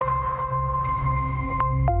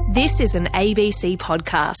This is an ABC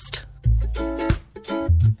podcast.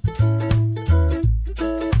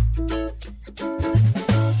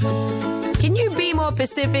 Can you be more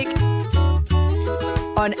Pacific?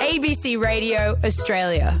 On ABC Radio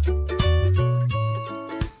Australia.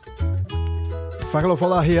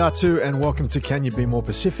 Whakalofa here too, and welcome to Can You Be More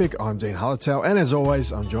Pacific? I'm Dean Hallertau, and as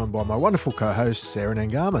always, I'm joined by my wonderful co-host, Sarah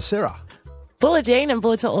Nangama. Sarah. Bulla Dean, and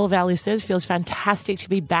Bulla to all of our listeners. Feels fantastic to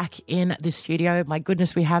be back in the studio. My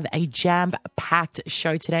goodness, we have a jam-packed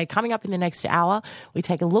show today. Coming up in the next hour, we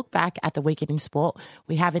take a look back at the weekend in sport.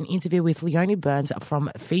 We have an interview with Leonie Burns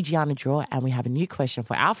from Fijiana Draw, and we have a new question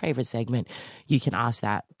for our favourite segment. You can ask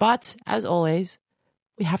that. But, as always,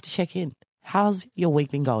 we have to check in. How's your week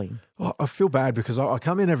been going? Well, I feel bad because I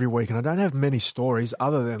come in every week and I don't have many stories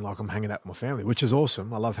other than like I'm hanging out with my family, which is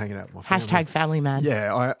awesome. I love hanging out with my family. Hashtag family man.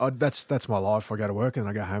 Yeah, that's my life. I go to work and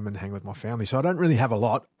I go home and hang with my family. So I don't really have a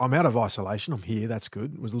lot. I'm out of isolation. I'm here. That's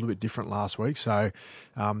good. It was a little bit different last week. So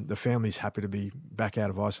the family's happy to be back out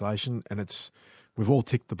of isolation, and we've all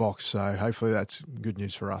ticked the box. So hopefully that's good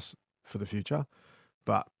news for us for the future.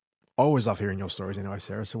 But I always love hearing your stories anyway,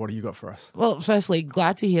 Sarah. So what do you got for us? Well, firstly,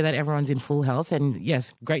 glad to hear that everyone's in full health. And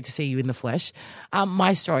yes, great to see you in the flesh.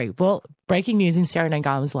 My story. Well, breaking news in Sarah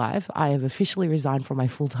Nangama's life. I have officially resigned from my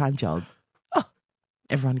full-time job. Oh,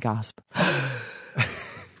 everyone gasp.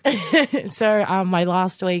 So my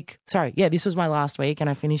last week, this was my last week and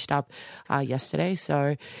I finished up yesterday.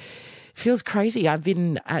 So feels crazy. I've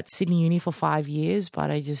been at Sydney Uni for 5 years,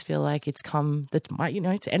 but I just feel like it's it's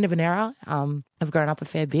the end of an era. I've grown up a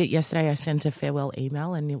fair bit. Yesterday I sent a farewell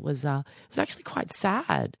email and it was actually quite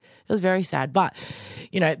sad. It was very sad. But,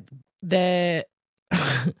 they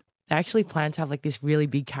actually plan to have like this really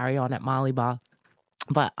big carry-on at Marley Bar.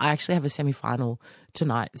 But I actually have a semi-final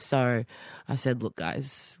tonight. So I said, look,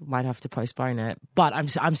 guys, might have to postpone it. But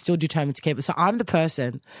I'm still determined to keep it. So I'm the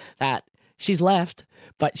person that she's left,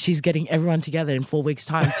 but she's getting everyone together in 4 weeks'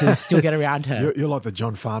 time to still get around her. You're like the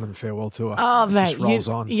John Farnham farewell tour. Oh, it mate. just rolls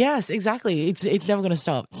on. Yes, exactly. It's never going to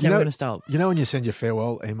stop. It's never going to stop. You know when you send your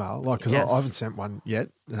farewell email, because Yes. I haven't sent one yet.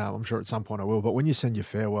 I'm sure at some point I will. But when you send your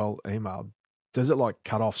farewell email, does it like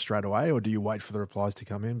cut off straight away, or do you wait for the replies to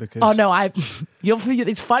come in? Because Oh, no,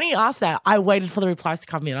 it's funny you asked that. I waited for the replies to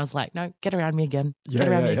come in. I was like, no, get around me again. Get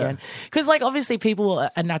around me again. Because obviously people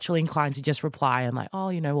are naturally inclined to just reply and we're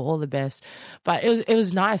all the best. But it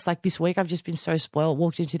was nice. Like this week I've just been so spoiled.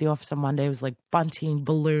 Walked into the office on Monday. It was like bunting,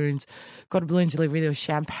 balloons, got a balloon delivery. There was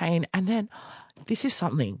champagne. And then this is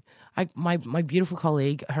something. My beautiful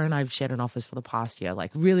colleague, her and I have shared an office for the past year,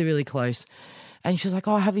 like really, really close. And she was like,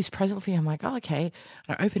 oh, I have this present for you. I'm like, oh, okay.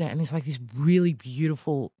 And I open it and it's like this really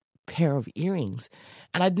beautiful pair of earrings.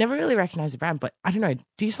 And I'd never really recognized the brand, but I don't know.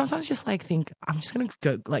 Do you sometimes just think, I'm just going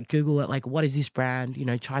to go Google it, what is this brand?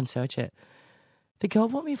 Try and search it. The girl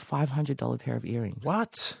bought me a $500 pair of earrings.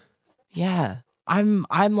 What? Yeah. I'm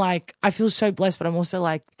like, I feel so blessed, but I'm also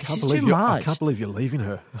like, this is too much. I can't believe you're leaving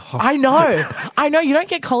her. I know. You don't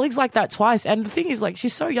get colleagues like that twice. And the thing is,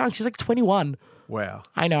 she's so young. She's 21. Wow.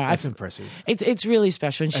 I know. That's impressive. It's really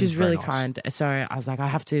special and she's really nice. kind. So I was like, I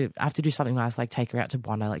have to do something nice, take her out to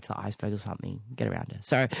Bondi, to the iceberg or something, get around her.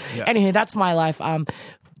 So anyway, that's my life.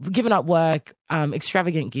 Giving up work,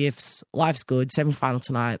 extravagant gifts, life's good, semi-final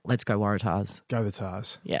tonight. Let's go Waratahs. Go the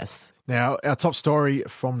Tars. Yes. Now, our top story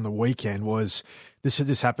from the weekend was,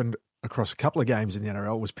 this happened across a couple of games in the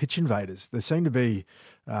NRL, was pitch invaders. There seemed to be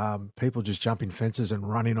people just jumping fences and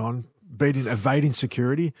running on, evading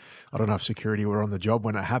security. I don't know if security were on the job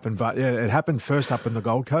when it happened, but yeah, it happened first up in the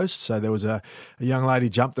Gold Coast. So there was a young lady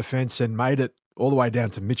jumped the fence and made it all the way down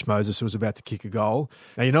to Mitch Moses, who was about to kick a goal.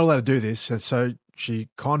 Now, you're not allowed to do this, and so she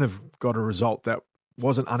kind of got a result that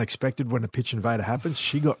wasn't unexpected when a pitch invader happens.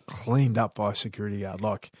 She got cleaned up by a security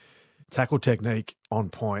guard, tackle technique on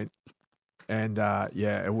point. And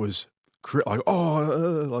it was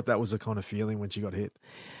that was the kind of feeling when she got hit.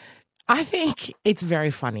 I think it's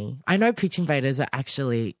very funny. I know pitch invaders are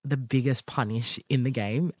actually the biggest punish in the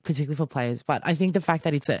game, particularly for players. But I think the fact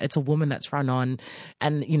that it's a woman that's run on,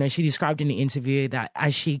 and she described in the interview that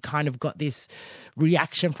as she kind of got this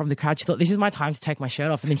reaction from the crowd, she thought, this is my time to take my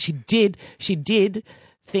shirt off. And then she did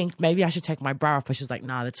think maybe I should take my bra off, but she's like,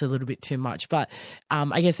 nah, that's a little bit too much. But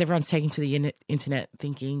I guess everyone's taking to the internet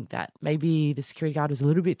thinking that maybe the security guard was a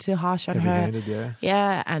little bit too harsh on her. Yeah.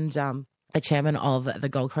 Yeah, and the chairman of the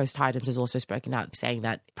Gold Coast Titans has also spoken out saying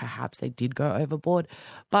that perhaps they did go overboard.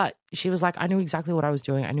 But she was like, I knew exactly what I was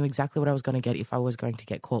doing. I knew exactly what I was going to get if I was going to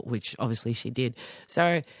get caught, which obviously she did. So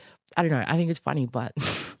I don't know. I think it's funny, but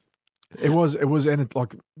It was,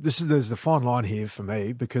 like, there's the fine line here for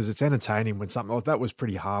me because it's entertaining when something like that was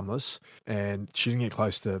pretty harmless and she didn't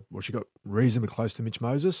get she got reasonably close to Mitch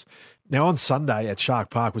Moses. Now, on Sunday at Shark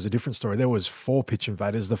Park was a different story. There was 4 pitch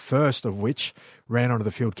invaders, the first of which ran onto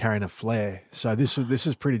the field carrying a flare. So this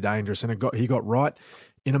is pretty dangerous, and he got right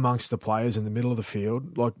in amongst the players in the middle of the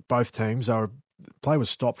field. Like both teams, the play was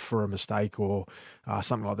stopped for a mistake or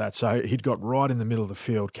something like that. So he'd got right in the middle of the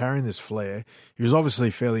field carrying this flare. He was obviously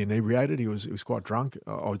fairly inebriated. He was quite drunk,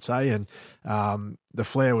 I would say, and the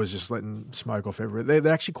flare was just letting smoke off everywhere.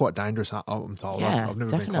 They're actually quite dangerous, I'm told. Yeah, I've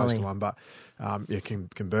never been close to one, but it can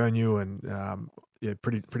burn you and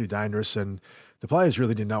pretty dangerous. And the players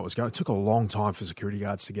really didn't know what was going on. It took a long time for security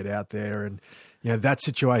guards to get out there, and that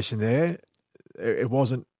situation there. It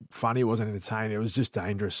wasn't funny. It wasn't entertaining. It was just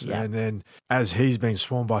dangerous. Yeah. And then as he's been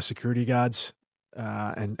swarmed by security guards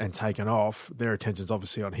and taken off, their attention's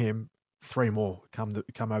obviously on him. 3 more come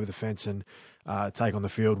over the fence and take on the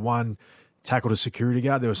field. One tackled a security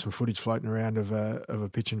guard. There was some footage floating around of a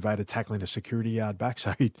pitch invader tackling a security guard back.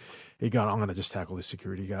 So he gone, I'm going to just tackle this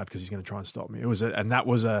security guard because he's going to try and stop me. That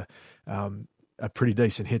was a pretty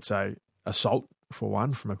decent hit. So assault for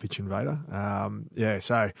one from a pitch invader.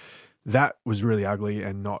 So. That was really ugly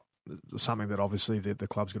and not something that obviously the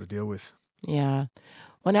club's got to deal with. Yeah.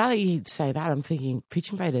 Well, now that you say that, I'm thinking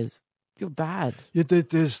pitch invaders, you're bad. Yeah,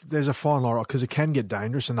 there's a fine line because it can get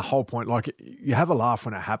dangerous, and the whole point, like, you have a laugh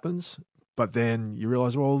when it happens, but then you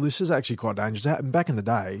realise, well, this is actually quite dangerous. Back in the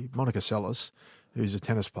day, Monica Seles, who's a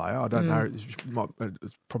tennis player, I don't know,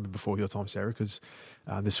 it's probably before your time, Sarah, because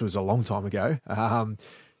this was a long time ago.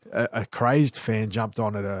 A crazed fan jumped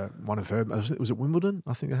on at one of her. Was it Wimbledon?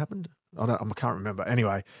 I think it happened. I can't remember.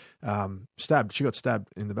 Anyway, stabbed. She got stabbed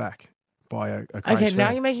in the back by a crazed fan. Okay, now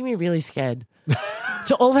you're making me really scared.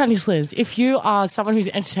 To all our listeners, if you are someone who's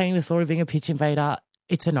entertaining the thought of being a pitch invader,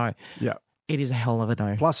 it's a no. Yeah. It is a hell of a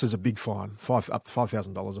no. Plus, there's a big fine, up to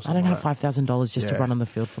 $5,000 or something. I don't have $5,000 just to run on the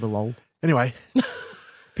field for the lol. Anyway,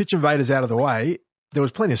 pitch invaders out of the way. There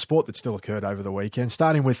was plenty of sport that still occurred over the weekend,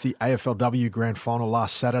 starting with the AFLW Grand Final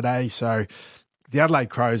last Saturday. So the Adelaide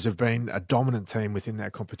Crows have been a dominant team within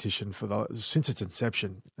that competition since its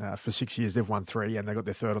inception. For 6 years, they've won 3, and they got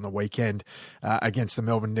their third on the weekend against the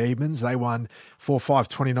Melbourne Demons. They won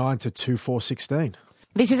 4-5-29 to 2-4-16.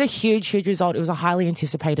 This is a huge, huge result. It was a highly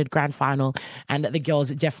anticipated grand final, and the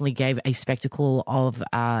girls definitely gave a spectacle of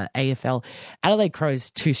AFL. Adelaide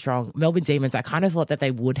Crows, too strong. Melbourne Demons, I kind of thought that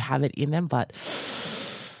they would have it in them, but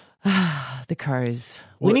the Crows.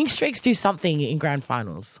 Winning streaks do something in grand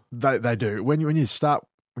finals. They do. When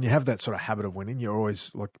you have that sort of habit of winning, you're always,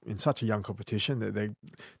 like, in such a young competition,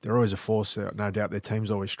 they're always a force. No doubt their team's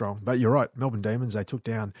always strong. But you're right, Melbourne Demons, they took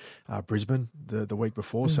down Brisbane the week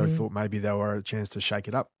before, so I thought maybe they were a chance to shake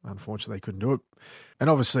it up. Unfortunately, they couldn't do it. And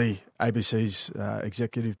obviously, ABC's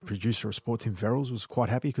executive producer of sport, Tim Verrills, was quite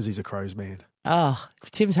happy because he's a Crows man. Oh,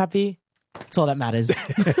 if Tim's happy, that's all that matters.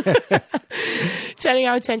 Turning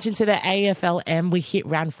our attention to the AFLM, we hit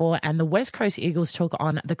round 4 and the West Coast Eagles took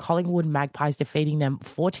on the Collingwood Magpies, defeating them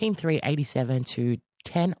 14-3-87 to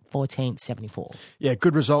 10-14-74. Yeah,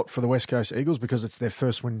 good result for the West Coast Eagles because it's their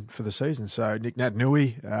first win for the season. So Nick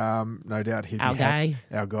Naitanui, no doubt he'll be happy.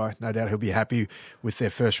 Our guy, no doubt he'll be happy with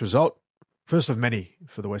their first result. First of many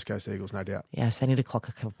for the West Coast Eagles, no doubt. Yes, they need to clock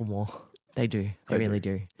a couple more. They do. They really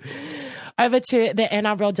do. Over to the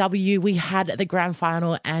NRLW, we had the grand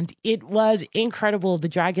final and it was incredible. The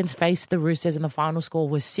Dragons faced the Roosters and the final score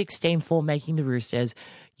was 16-4, making the Roosters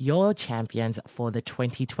your champions for the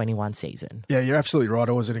 2021 season. Yeah, you're absolutely right.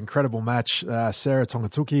 It was an incredible match. Sarah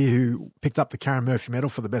Tongatuki, who picked up the Karen Murphy medal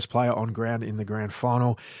for the best player on ground in the grand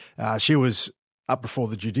final. She was up before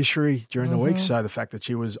the judiciary during the week, so the fact that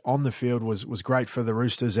she was on the field was great for the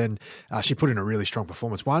Roosters, and she put in a really strong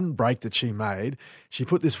performance. One break that she made, she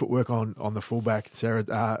put this footwork on the fullback,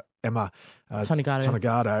 Emma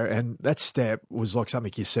Tonegado, and that step was like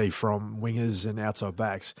something you see from wingers and outside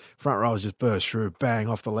backs. Front rowers just burst through, bang,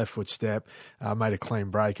 off the left foot step, made a clean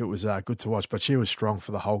break. It was good to watch, but she was strong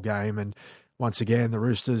for the whole game, and once again, the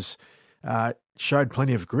Roosters showed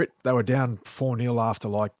plenty of grit. They were down 4-0 after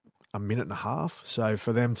like a minute and a half. So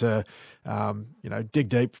for them to, dig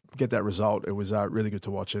deep, get that result, it was really good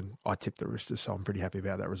to watch. And I tipped the Roosters, so I'm pretty happy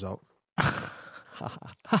about that result.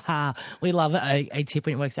 We love a tip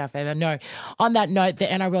when it works out favour. No, on that note, the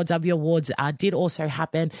NRLW Awards did also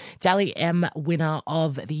happen. Dally M winner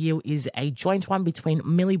of the year is a joint one between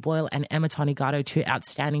Millie Boyle and Emma Tonegado, two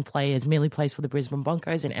outstanding players. Millie plays for the Brisbane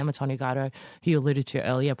Broncos and Emma Tonegado, who you alluded to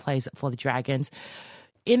earlier, plays for the Dragons.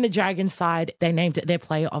 In the Dragons side, they named their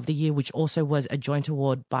Player of the Year, which also was a joint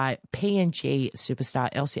award by PNG superstar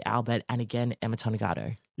Elsie Albert and again Emma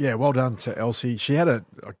Tonegado. Yeah, well done to Elsie. She had a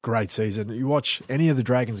great season. You watch any of the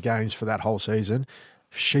Dragons games for that whole season,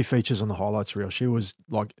 she features on the highlights reel. She was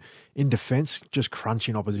like in defence, just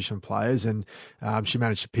crunching opposition players, and she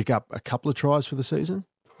managed to pick up a couple of tries for the season,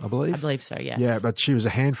 I believe. I believe so, yes. Yeah, but she was a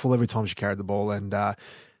handful every time she carried the ball, and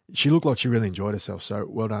she looked like she really enjoyed herself. So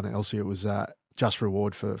well done, Elsie. It was just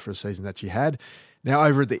reward for a season that she had. Now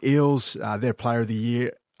over at the Eels, their Player of the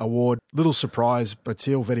Year award, little surprise, but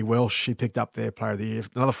still very well. She picked up their Player of the Year.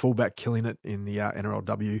 Another fullback killing it in the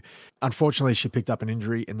NRLW. Unfortunately, she picked up an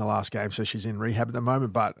injury in the last game, so she's in rehab at the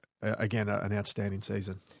moment, but again, an outstanding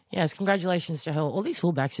season. Yes, congratulations to her. All these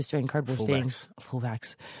fullbacks just doing incredible things.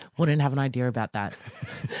 Fullbacks. Wouldn't have an idea about that.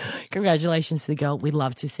 Congratulations to the girl. We'd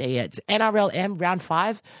love to see it. NRLM round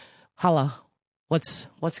 5. Hala, what's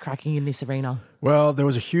cracking in this arena? Well, there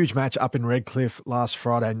was a huge match up in Redcliffe last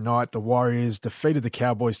Friday night. The Warriors defeated the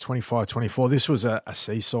Cowboys 25-24. This was a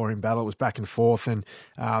seesawing battle. It was back and forth. And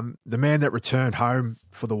the man that returned home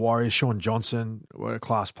for the Warriors, Sean Johnson, what a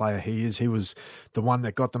class player he is. He was the one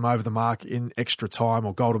that got them over the mark in extra time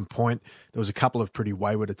or golden point. There was a couple of pretty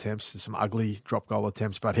wayward attempts, some ugly drop goal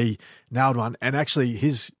attempts, but he nailed one. And actually,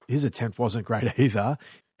 his attempt wasn't great either.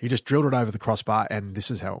 He just drilled it over the crossbar, and this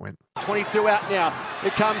is how it went. 22 out now.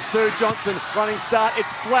 It comes to Johnson. Running start.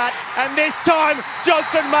 It's flat. And this time,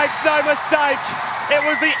 Johnson makes no mistake. It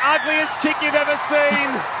was the ugliest kick you've ever seen.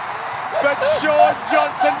 But Sean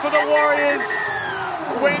Johnson for the Warriors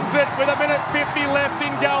wins it with 1:50 left in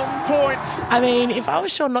Golden Point. I mean, if I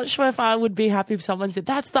was Sean, not sure if I would be happy if someone said,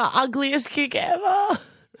 that's the ugliest kick ever.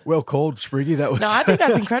 Well called, Spriggy. That was. No, I think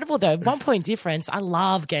that's incredible, though. 1 point difference. I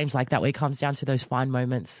love games like that where it comes down to those fine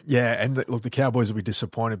moments. Yeah, and look, the Cowboys will be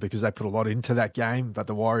disappointed because they put a lot into that game, but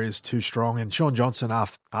the Warriors too strong. And Sean Johnson,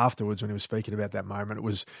 afterwards, when he was speaking about that moment, it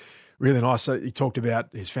was really nice. So he talked about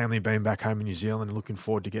his family being back home in New Zealand and looking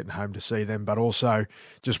forward to getting home to see them, but also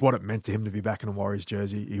just what it meant to him to be back in a Warriors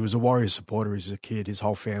jersey. He was a Warriors supporter as a kid. His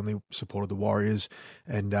whole family supported the Warriors,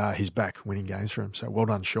 and he's back winning games for him. So well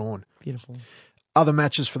done, Sean. Beautiful. Other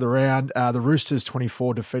matches for the round, the Roosters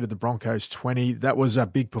 24 defeated the Broncos 20. That was a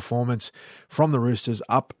big performance from the Roosters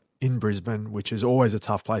up in Brisbane, which is always a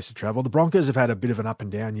tough place to travel. The Broncos have had a bit of an up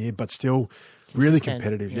and down year, but still really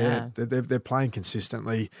competitive. Yeah, they're playing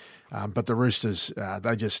consistently, but the Roosters,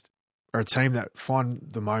 they just are a team that find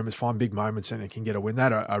big moments, and it can get a win. They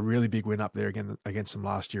had a really big win up there again against them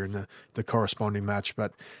last year in the corresponding match,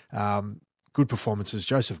 but good performances.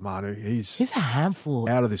 Joseph Manu, he's a handful.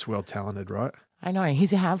 Out of this world talented, right? I know,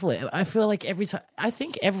 he's a handful. I feel like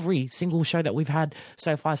every single show that we've had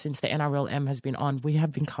so far since the NRLM has been on, we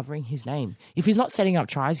have been covering his name. If he's not setting up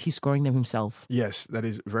tries, he's scoring them himself. Yes, that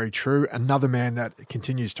is very true. Another man that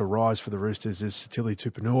continues to rise for the Roosters is Satili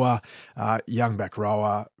Tupanua, young back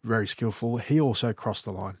rower, very skillful. He also crossed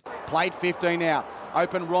the line. Played 15 out.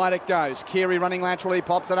 Open right it goes. Keary running laterally,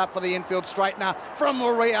 pops it up for the infield straightener from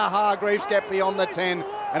Maria Hargreaves. Get beyond the 10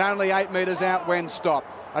 and only 8 metres out when stopped.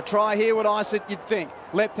 A try here would ice it, you'd think.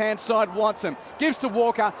 Left-hand side, Watson. Gives to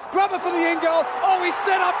Walker. Grubber for the end goal. Oh, he's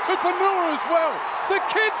set up to Panua as well. The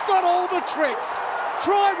kid's got all the tricks.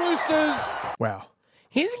 Try Roosters. Wow.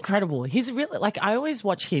 He's incredible. He's really, I always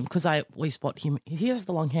watch him because I always spot him. He has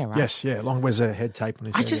the long hair, right? Yes, yeah. Long wears a head tape on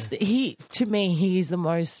his head. To me, he's the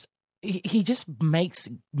most... He just makes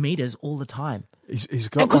meters all the time. He's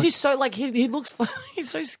got because he's so he looks like he's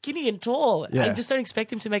so skinny and tall. Yeah. I just don't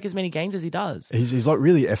expect him to make as many gains as he does. He's like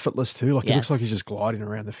really effortless too. He looks like he's just gliding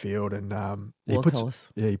around the field, and he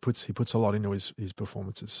puts a lot into his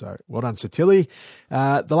performances. So well done, Satili.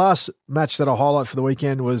 The last match that I'll highlight for the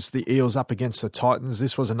weekend was the Eels up against the Titans.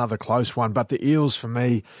 This was another close one, but the Eels for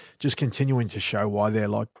me just continuing to show why they're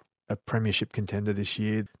like a premiership contender this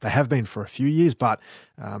year. They have been for a few years, but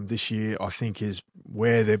this year I think is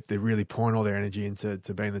where they're really pouring all their energy into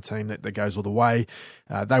being the team that goes all the way.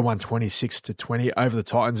 They won 26-20 over the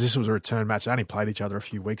Titans. This was a return match. They only played each other a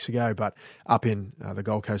few weeks ago, but up in the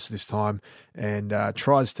Gold Coast this time, and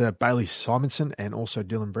tries to Bailey Simonson and also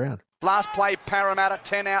Dylan Brown. Last play, Parramatta,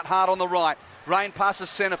 10 out hard on the right. Rain passes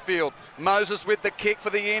centre field. Moses with the kick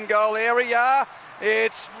for the end goal area.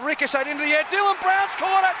 It's ricocheted into the air. Dylan Brown's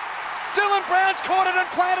caught it. Dylan Brown's caught it and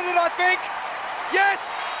planted it, I think. Yes,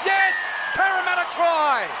 Parramatta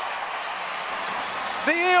try.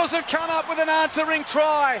 The Eels have come up with an answering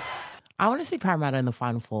try. I want to see Parramatta in the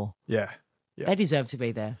Final Four. Yeah. They deserve to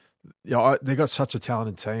be there. Yeah, they've got such a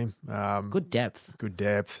talented team. Good depth. Good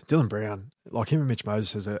depth. Dylan Brown, like him and Mitch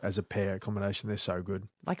Moses as a pair combination, they're so good.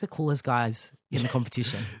 Like the coolest guys in the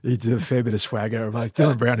competition. He did a fair bit of swagger, mate.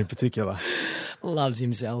 Dylan Brown in particular. Loves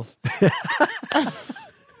himself.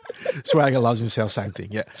 Swagger loves himself, same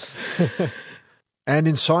thing, yeah. And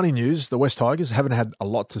in signing news, the West Tigers haven't had a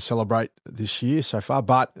lot to celebrate this year so far,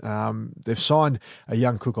 but they've signed a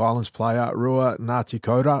young Cook Islands player, Rua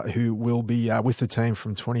Ngāti who will be with the team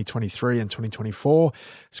from 2023 and 2024.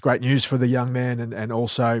 It's great news for the young man and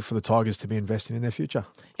also for the Tigers to be investing in their future.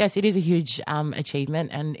 Yes, it is a huge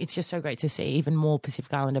achievement, and it's just so great to see even more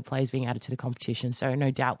Pacific Islander players being added to the competition. So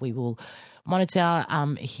no doubt we will monitor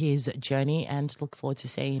his journey and look forward to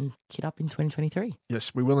seeing Kid up in 2023.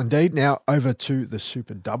 Yes, we will indeed. Now over to the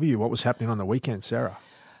Super W. What was happening on the weekend, Sarah?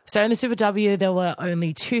 So in the Super W, there were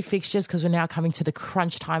only 2 fixtures because we're now coming to the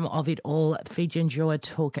crunch time of it all. Fiji and Drua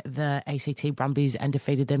took the ACT Brumbies and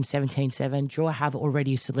defeated them 17-7. Drua have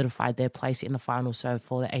already solidified their place in the final. So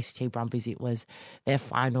for the ACT Brumbies, it was their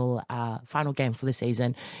final game for the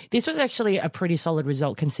season. This was actually a pretty solid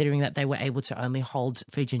result considering that they were able to only hold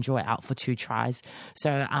Fiji and Drua out for 2 tries.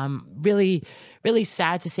 So really, really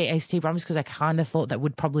sad to see ACT Brumbies because I kind of thought that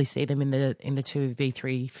would probably see them in the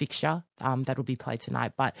 2v3 fixture that will be played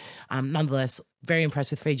tonight. But nonetheless, very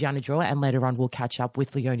impressed with Fijiana Drua, and later on we'll catch up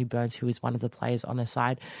with Leonie Burns, who is one of the players on their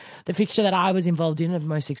side. The fixture that I was involved in and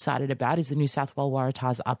most excited about is the New South Wales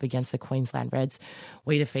Waratahs up against the Queensland Reds.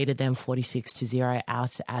 We defeated them 46-0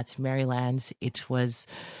 out at Marylands. It was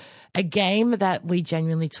a game that we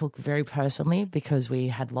genuinely took very personally because we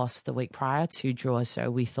had lost the week prior to Drua, so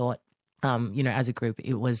we thought, as a group,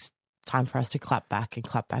 it was time for us to clap back and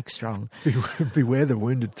clap back strong. Beware the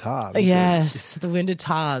wounded tar. Yes, the wounded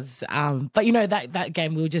tars. But that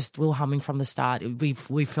game we were humming from the start. We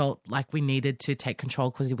felt like we needed to take control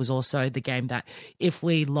because it was also the game that if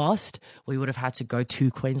we lost, we would have had to go to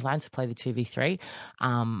Queensland to play the 2v3.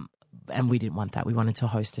 And we didn't want that. We wanted to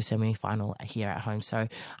host a semi-final here at home. So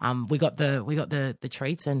we got the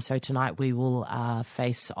treats, and so tonight we will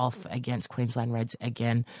face off against Queensland Reds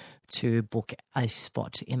again to book a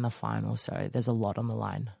spot in the final. So there's a lot on the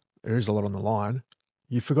line. There is a lot on the line.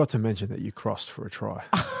 You forgot to mention that you crossed for a try.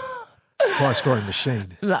 Try-scoring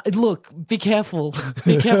machine. Look, be careful.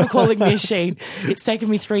 Be careful calling me a machine. It's taken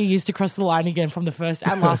me 3 years to cross the line again from the first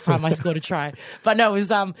and last time I scored a try. But no, it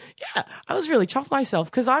was, I was really chuffed myself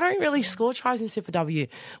because I don't really score tries in Super W.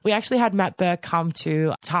 We actually had Matt Burke come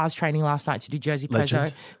to TARS training last night to do Jersey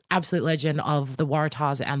Prezzo. Absolute legend of the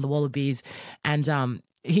Waratahs and the Wallabies. And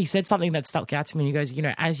he said something that stuck out to me. He goes,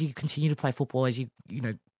 as you continue to play football, as you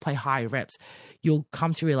play higher reps, you'll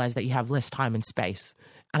come to realize that you have less time and space.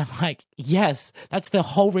 And I'm like, yes, that's the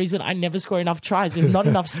whole reason I never score enough tries. There's not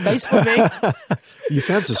enough space for me. You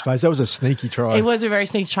found some space. That was a sneaky try. It was a very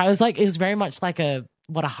sneaky try. It was very much like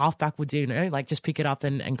what a halfback would do, like just pick it up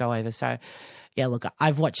and go over. So, yeah, look,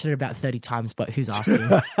 I've watched it about 30 times, but who's asking?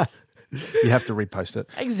 You have to repost it.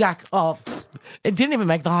 Exactly. Oh, it didn't even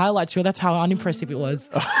make the highlights reel. That's how unimpressive it was.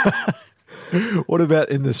 What about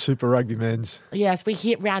in the Super Rugby men's? Yes, we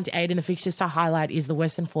hit round 8, and the fixtures to highlight is the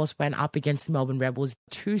Western Force went up against the Melbourne Rebels,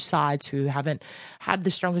 2 sides who haven't had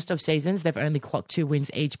the strongest of seasons. They've only clocked 2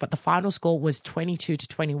 wins each, but the final score was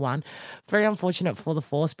 22-21. Very unfortunate for the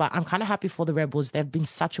Force, but I'm kind of happy for the Rebels. They've been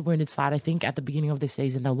such a wounded side. I think at the beginning of the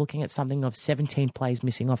season, they're looking at something of 17 players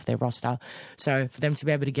missing off their roster. So for them to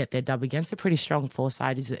be able to get their dub against a pretty strong Force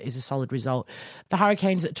side is a solid result. The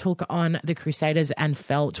Hurricanes took on the Crusaders and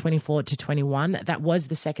fell 24-21. That was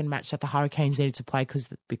the second match that the Hurricanes needed to play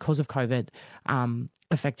because of COVID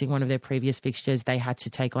affecting one of their previous fixtures. They had to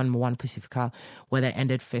take on Moana Pacifica, where they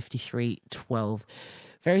ended 53-12.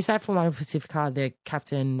 Very sad for Moana Pacifica. Their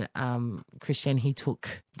captain, Christian,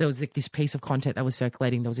 there was this piece of content that was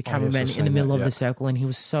circulating. There was a cameraman in the middle of the circle, and he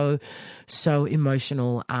was so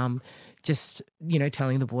emotional. Just,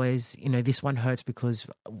 telling the boys, this one hurts because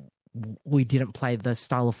we didn't play the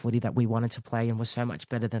style of footy that we wanted to play and was so much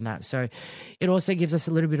better than that. So it also gives us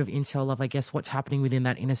a little bit of intel of, I guess, what's happening within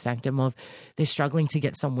that inner sanctum of they're struggling to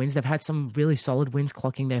get some wins. They've had some really solid wins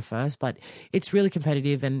clocking their first, but it's really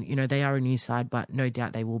competitive and, they are a new side, but no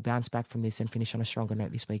doubt they will bounce back from this and finish on a stronger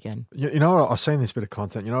note this weekend. I've seen this bit of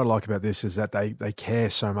content. What I like about this is that they care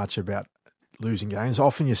so much about losing games.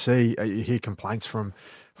 Often you hear complaints from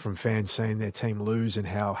fans seeing their team lose and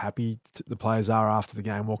how happy the players are after the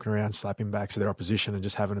game, walking around slapping backs of their opposition and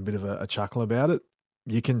just having a bit of a chuckle about it.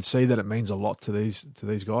 You can see that it means a lot to these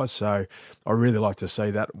guys. So I really like to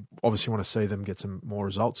see that. Obviously want to see them get some more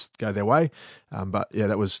results go their way. But yeah,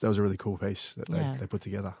 that was a really cool piece that they put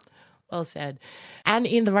together. Well said. And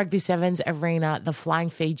in the Rugby Sevens arena, the Flying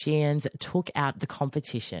Fijians took out the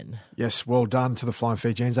competition. Yes, well done to the Flying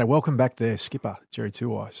Fijians. They welcome back their skipper, Jerry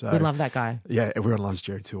Tuwai. So we love that guy. Yeah, everyone loves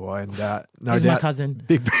Jerry Tuwai. And no he's doubt, my cousin.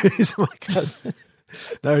 He's my cousin.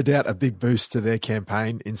 No doubt a big boost to their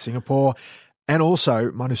campaign in Singapore. And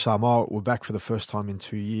also, Manu Samoa were back for the first time in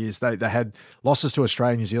 2 years. They had losses to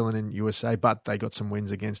Australia, New Zealand and USA, but they got some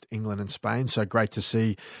wins against England and Spain. So great to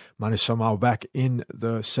see Manu Samoa back in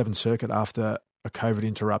the Seven Circuit after a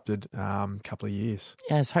COVID-interrupted couple of years.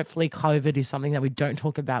 Yes, hopefully COVID is something that we don't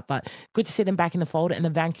talk about, but good to see them back in the fold. And the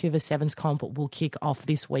Vancouver Sevens comp will kick off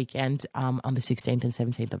this weekend on the 16th and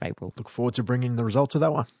 17th of April. Look forward to bringing the results of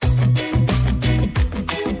that one.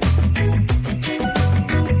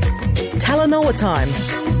 Talanoa time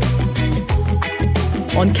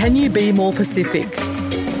on Can You Be More Pacific?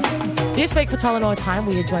 This week for Talanoa Time,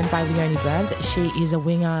 we are joined by Leonie Burns. She is a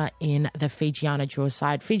winger in the Fijiana Draw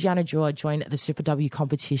side. Fijiana Draw joined the Super W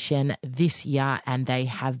competition this year and they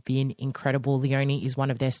have been incredible. Leonie is one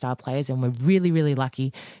of their star players and we're really, really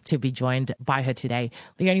lucky to be joined by her today.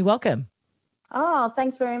 Leonie, welcome. Oh,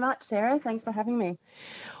 thanks very much, Sarah. Thanks for having me.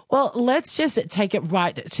 Well, let's just take it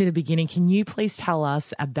right to the beginning. Can you please tell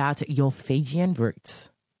us about your Fijian roots?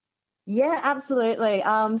 Yeah, absolutely.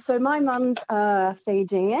 So my mum's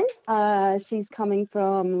Fijian. She's coming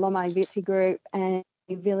from Lomai Viti group and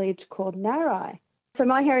a village called Narai. So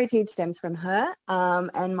my heritage stems from her,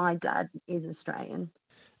 and my dad is Australian.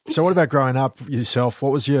 So what about growing up yourself?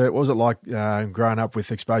 What was it like growing up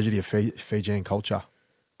with exposure to your Fijian culture?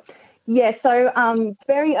 Yeah, so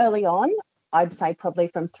very early on, I'd say probably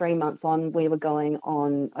from 3 months on, we were going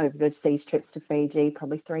on overseas trips to Fiji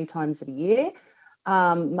probably 3 times a year.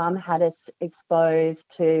 Mum had us exposed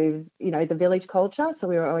to, the village culture. So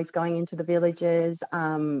we were always going into the villages,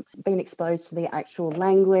 being exposed to the actual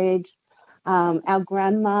language. Our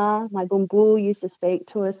grandma, my bumbu, used to speak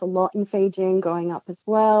to us a lot in Fijian growing up as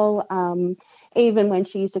well. Even when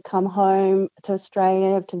she used to come home to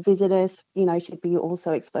Australia to visit us, she'd be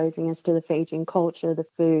also exposing us to the Fijian culture, the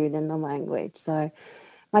food and the language. So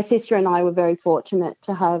my sister and I were very fortunate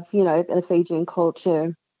to have, the Fijian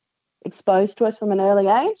culture exposed to us from an early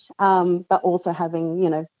age, but also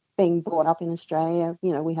having, being brought up in Australia,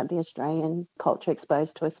 we had the Australian culture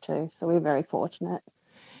exposed to us too. So we were very fortunate.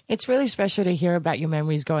 It's really special to hear about your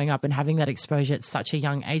memories growing up and having that exposure at such a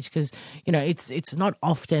young age because, it's not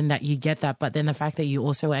often that you get that. But then the fact that you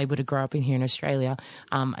also were able to grow up in here in Australia,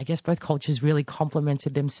 I guess both cultures really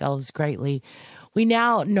complemented themselves greatly. We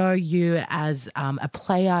now know you as a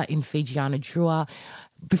player in Fijiana Drua.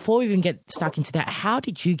 Before we even get stuck into that, how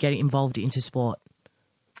did you get involved into sport?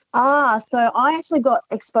 So I actually got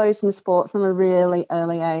exposed to sport from a really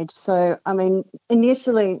early age. So,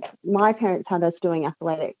 initially my parents had us doing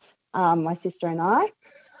athletics, my sister and I.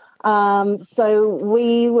 So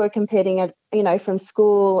we were competing at, from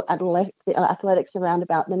school athletics around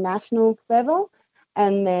about the national level.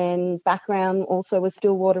 And then background also was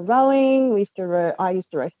stillwater rowing. I used to row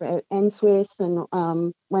for NSWIS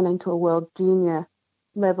and went into a world junior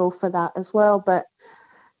level for that as well. But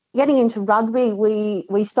getting into rugby,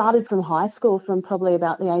 we started from high school from probably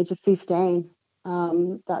about the age of 15.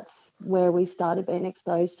 That's where we started being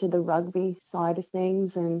exposed to the rugby side of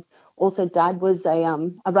things. And also Dad was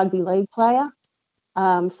a rugby league player.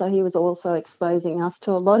 So he was also exposing us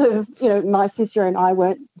to a lot of, my sister and I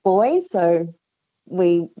weren't boys. So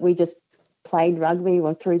we just played rugby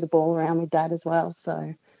or threw the ball around with Dad as well.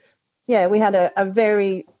 So, yeah, we had a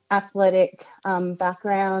very athletic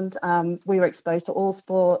background. We were exposed to all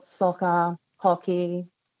sports, soccer, hockey.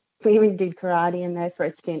 We even did karate in there for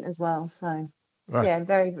a stint as well. So, right. Yeah,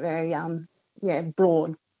 very, very,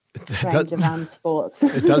 broad range of sports.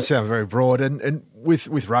 It does sound very broad. And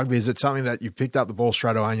with rugby, is it something that you picked up the ball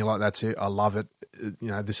straight away and you're like, that's it, I love it,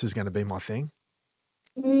 this is going to be my thing?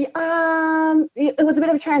 It was a bit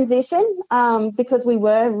of a transition because we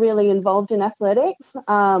were really involved in athletics.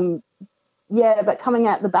 But coming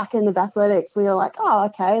out the back end of athletics, we were like, oh,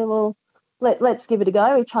 okay, well, let's give it a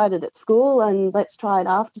go. We tried it at school and let's try it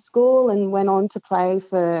after school and went on to play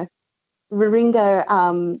for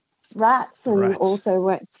Warringah Rats and also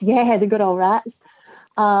went, the good old Rats,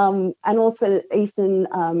 and also the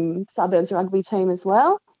Eastern Suburbs rugby team as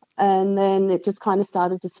well. And then it just kind of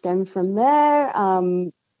started to stem from there.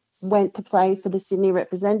 Went to play for the Sydney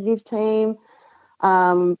representative team.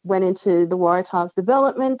 Went into the Waratahs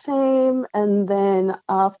development team, and then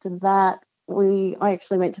after that, I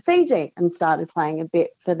actually went to Fiji and started playing a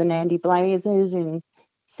bit for the Nandi Blazers in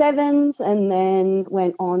sevens, and then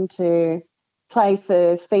went on to play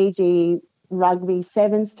for Fiji rugby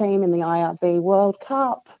sevens team in the IRB World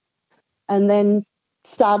Cup, and then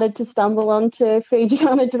started to stumble onto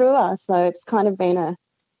Fijiana Drua. So it's kind of been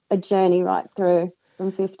a journey right through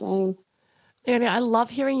from 15. Leonie, I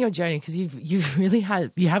love hearing your journey because you've really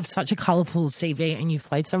you have such a colourful CV and you've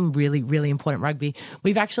played some really, really important rugby.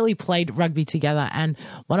 We've actually played rugby together, and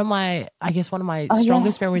one of my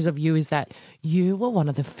strongest memories of you is that you were one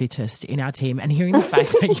of the fittest in our team, and hearing the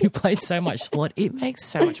fact that you played so much sport, it makes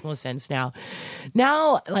so much more sense now.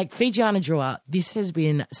 Now, like Fijiana Drua, this has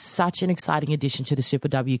been such an exciting addition to the Super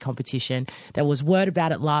W competition. There was word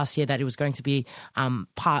about it last year that it was going to be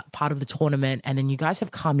part of the tournament, and then you guys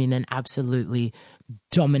have come in and absolutely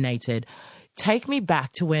dominated. Take me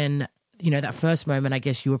back to when, that first moment, I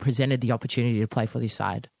guess, you were presented the opportunity to play for this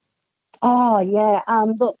side. Oh, yeah.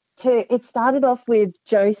 Look, it started off with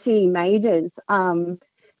Josie Majors.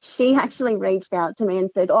 She actually reached out to me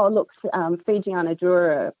and said, oh, look, Fijiana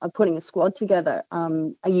Drua are putting a squad together.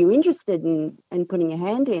 Are you interested in putting your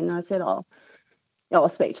hand in? And I said, I'll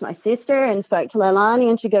speak to my sister, and spoke to Leilani,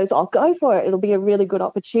 and she goes, I'll go for it. It'll be a really good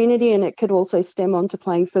opportunity, and it could also stem on to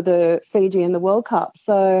playing for the Fiji in the World Cup.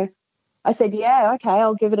 So I said, yeah, okay,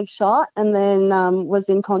 I'll give it a shot, and then was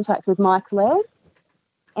in contact with Mike Legg.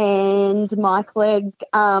 And Mike Legg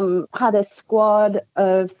had a squad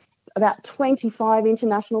of about 25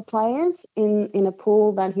 international players in a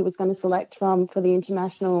pool that he was going to select from for the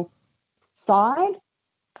international side.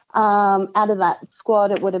 Out of that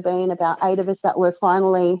squad, it would have been about 8 of us that were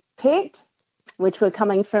finally picked, which were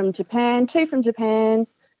coming from Japan, 2 from Japan.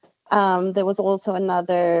 There was also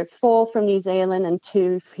another 4 from New Zealand and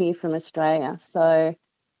 2 here from Australia. So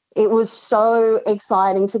it was so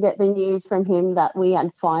exciting to get the news from him that we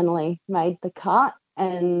had finally made the cut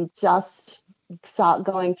and just start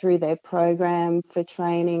going through their program for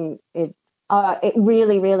training. It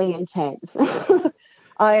really, really intense.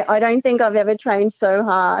 I don't think I've ever trained so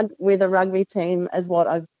hard with a rugby team as what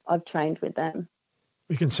I've trained with them.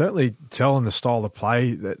 You can certainly tell in the style of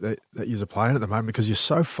play that you're playing at the moment, because you're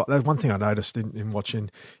so that's one thing I noticed in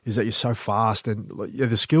watching is that you're so fast, and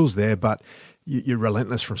the skill's there, but you're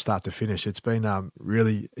relentless from start to finish. It's been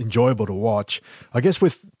really enjoyable to watch. I guess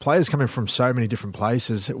with players coming from so many different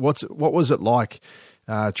places, what was it like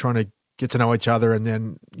trying to get to know each other and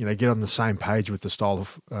then get on the same page with the style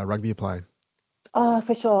of rugby you're playing? Oh,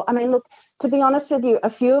 for sure. I mean, look, to be honest with you, a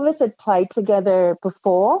few of us had played together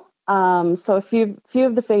before. So a few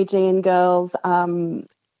of the Fijian girls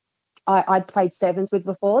I'd played sevens with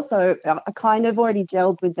before, so I kind of already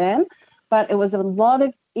gelled with them. But it was a lot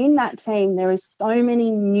of, in that team, there is so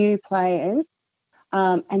many new players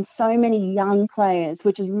and so many young players,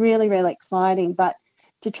 which is really, really exciting. But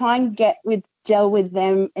to try and gel with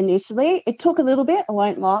them initially, it took a little bit, I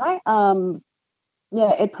won't lie.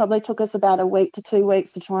 It probably took us about a week to 2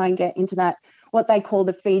 weeks to try and get into that, what they call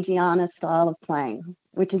the Fijiana style of playing,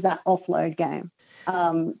 which is that offload game.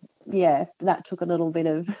 That took a little bit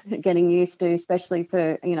of getting used to, especially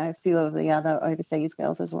for, a few of the other overseas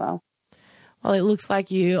girls as well. Well, it looks like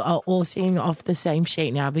you are all singing off the same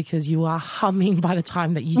sheet now, because you are humming by the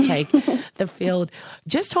time that you take the field.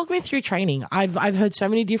 Just talk me through training. I've heard so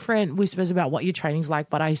many different whispers about what your training's like,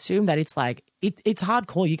 but I assume that it's like, it's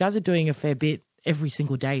hardcore. You guys are doing a fair bit every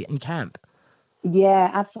single day in camp. Yeah,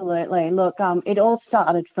 absolutely. Look, it all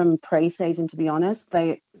started from pre-season, to be honest.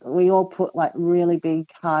 We all put like really big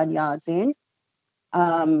hard yards in.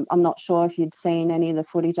 I'm not sure if you'd seen any of the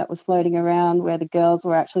footage that was floating around where the girls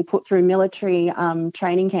were actually put through military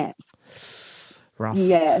training camps. Rough.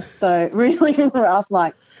 Yeah, so really rough,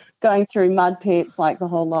 like going through mud pits, like the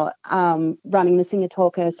whole lot. Running the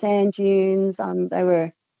Singatoka sand dunes.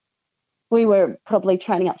 We were probably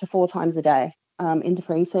training up to 4 times a day. Into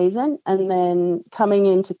pre-season, and then coming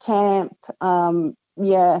into camp,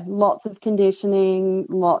 lots of conditioning,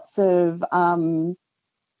 lots of,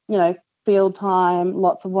 field time,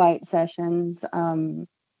 lots of weight sessions.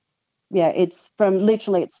 It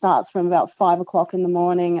starts from about 5 o'clock in the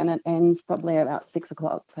morning and it ends probably about 6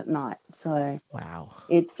 o'clock at night. So wow,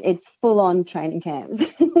 it's full on training camps.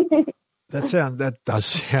 That does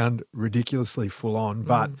sound ridiculously full on,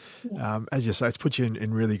 but as you say, it's put you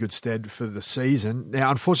in really good stead for the season.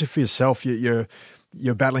 Now, unfortunately for yourself, you're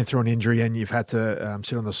battling through an injury and you've had to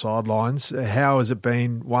sit on the sidelines. How has it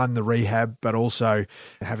been, one, the rehab, but also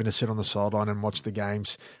having to sit on the sideline and watch the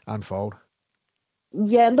games unfold?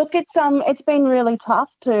 Yeah, look, it's been really tough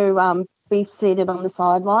to be seated on the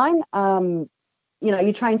sideline.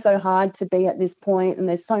 You train so hard to be at this point, and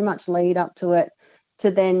there's so much lead up to it, to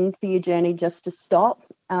then for your journey just to stop,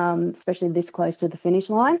 especially this close to the finish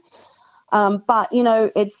line. But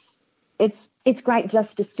it's great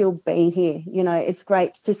just to still be here. It's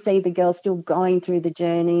great to see the girls still going through the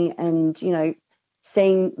journey and,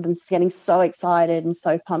 seeing them getting so excited and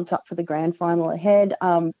so pumped up for the grand final ahead.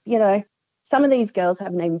 You know, some of these girls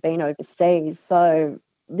haven't even been overseas, so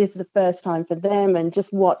this is the first time for them, and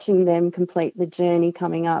just watching them complete the journey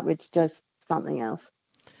coming up, it's just something else.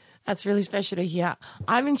 That's really special to hear.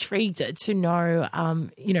 I'm intrigued to know,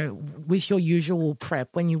 you know, with your usual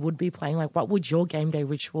prep when you would be playing, like what would your game day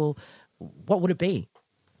ritual, what would it be?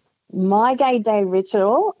 My game day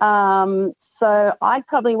ritual, so I'd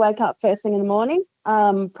probably wake up first thing in the morning,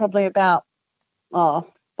 probably about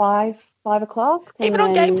 5 o'clock. Even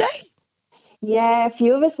on game day? Yeah, a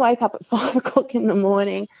few of us wake up at 5 o'clock in the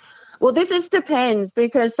morning. Well, this just depends,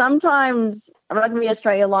 because sometimes Rugby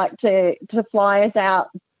Australia like to fly us out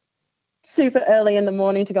super early in the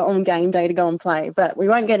morning to go on game day to go and play, but we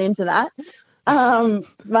won't get into that.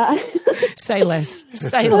 But say less.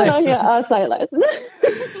 Say less. Yeah, I'll say less.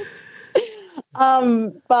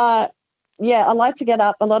 But yeah, I like to get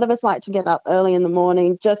up. A lot of us like to get up early in the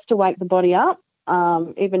morning just to wake the body up.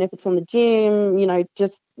 Even if it's on the gym, you know,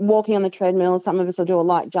 just walking on the treadmill. Some of us will do a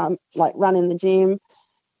light jump, like run in the gym.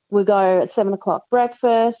 We go at 7 o'clock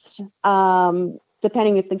breakfast.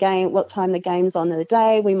 Depending if what time the game's on in the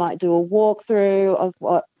day, we might do a walkthrough of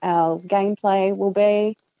what our gameplay will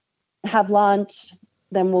be, have lunch,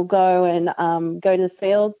 then we'll go and go to the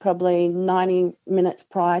field probably 90 minutes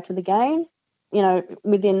prior to the game. You know,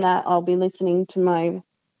 within that, I'll be listening to my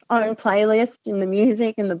own playlist in the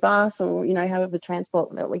music in the bus, or, you know, however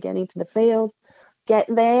transport that we're getting to the field. Get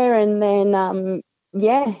there and then,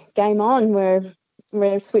 game on.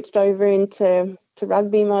 We're switched over into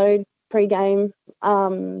rugby mode. Pre-game,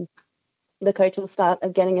 the coach will start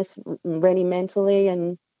getting us ready mentally,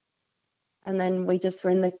 and then we're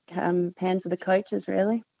in the hands of the coaches,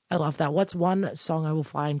 really. I love that. What's one song I will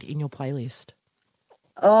find in your playlist?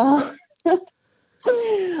 Oh,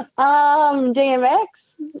 DMX.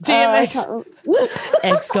 DMX.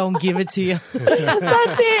 X gonna give it to you.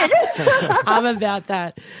 That's it. I'm about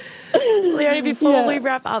that. Leonie, before we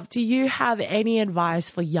wrap up, do you have any advice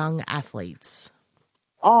for young athletes?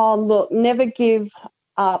 Oh, look, never give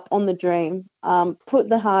up on the dream. Put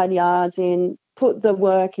the hard yards in, put the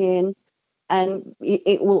work in, and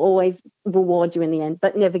it will always reward you in the end,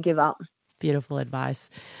 but never give up. Beautiful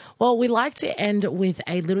advice. Well, we like to end with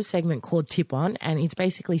a little segment called Tip On, and it's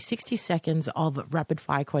basically 60 seconds of rapid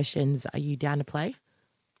fire questions. Are you down to play?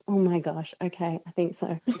 Oh, my gosh. Okay, I think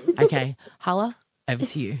so. Okay. Hala, over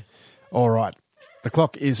to you. All right. The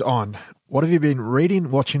clock is on. What have you been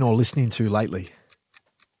reading, watching, or listening to lately?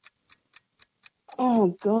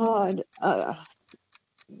 Oh, God.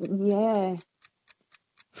 Yeah.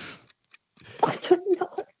 I don't know.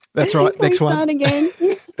 That's right. Next one. Again.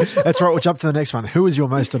 That's right. We'll jump to the next one. Who is your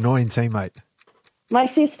most annoying teammate? My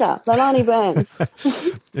sister, Leilani Burns.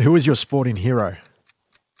 Who is your sporting hero?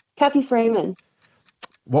 Kathy Freeman.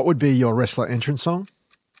 What would be your wrestler entrance song?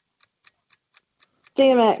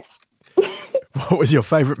 DMX. What was your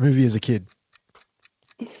favourite movie as a kid?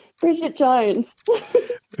 Bridget Jones.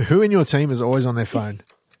 Who in your team is always on their phone?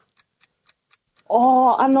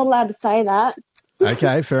 Oh, I'm not allowed to say that.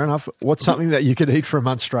 Okay, fair enough. What's something that you could eat for a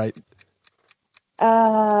month straight?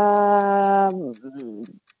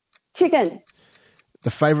 Chicken.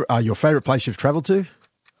 Your favourite place you've travelled to?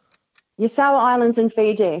 Yasawa Islands in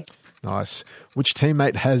Fiji. Nice. Which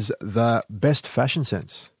teammate has the best fashion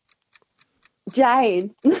sense?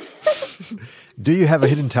 Jade. Do you have a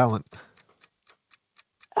hidden talent?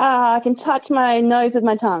 I can touch my nose with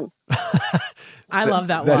my tongue. I love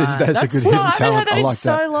that one. That's a good hidden talent. I haven't heard that I like in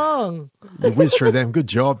so long. You whiz through them. Good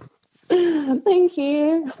job. Thank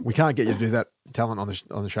you. We can't get you to do that talent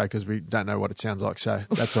on the show because we don't know what it sounds like, so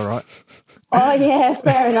that's all right. Oh, yeah,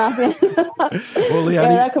 fair enough. Well,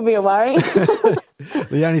 Leonie, that could be a worry.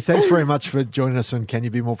 Leonie, thanks very much for joining us on Can You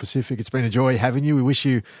Be More Pacific? It's been a joy having you. We wish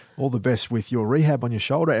you all the best with your rehab on your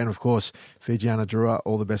shoulder, and, of course, Fijiana Drua,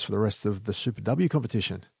 all the best for the rest of the Super W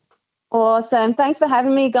competition. Awesome. Thanks for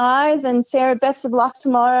having me, guys. And Sarah, best of luck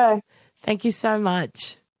tomorrow. Thank you so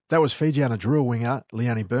much. That was Fijiana Drua winger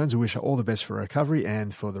Leonie Burns. We wish her all the best for recovery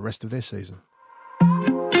and for the rest of their season.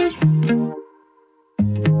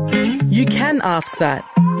 You can ask that.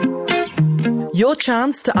 Your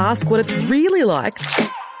chance to ask what it's really like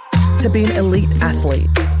to be an elite athlete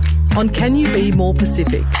on Can You Be More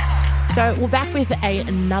Pacific? So we're back with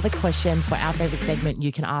another question for our favourite segment,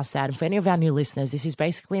 You Can Ask That. And for any of our new listeners, this is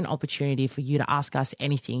basically an opportunity for you to ask us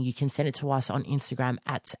anything. You can send it to us on Instagram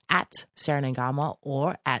at Sarah Nangama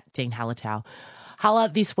or at Dean Hallertau. Hala,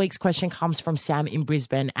 this week's question comes from Sam in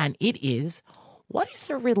Brisbane, and it is, what is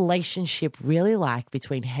the relationship really like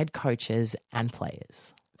between head coaches and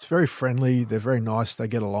players? It's very friendly. They're very nice. They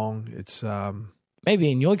get along. It's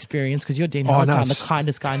Maybe in your experience, because you're Dean Hallitown, the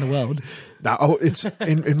kindest guy in the world. No, it's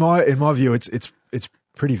in my view, it's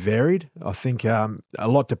pretty varied. I think a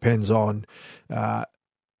lot depends on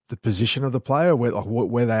the position of the player,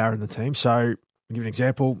 where they are in the team. So, I'll give you an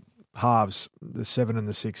example: halves, the 7 and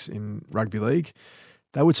the 6 in rugby league,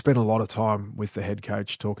 they would spend a lot of time with the head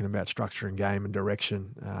coach talking about structure and game and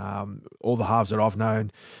direction. All the halves that I've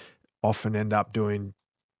known often end up doing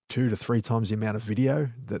 2 to 3 times the amount of video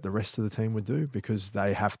that the rest of the team would do, because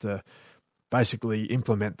they have to basically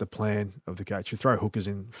implement the plan of the coach. You throw hookers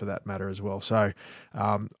in for that matter as well. So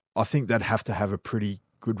I think they'd have to have a pretty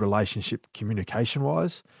good relationship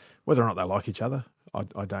communication-wise. Whether or not they like each other,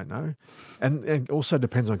 I don't know. And also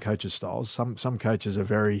depends on coaches' styles. Some coaches are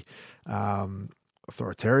very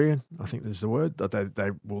authoritarian, I think is the word.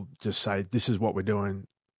 They will just say, this is what we're doing,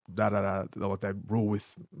 da-da-da. Like they rule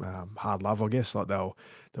with hard love, I guess. Like they'll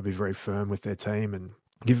be very firm with their team and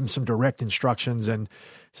give them some direct instructions, and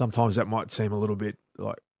sometimes that might seem a little bit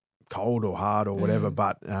like cold or hard or whatever,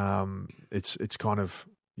 but it's kind of,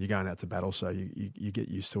 you're going out to battle, so you get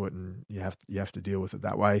used to it, and you have to deal with it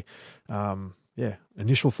that way.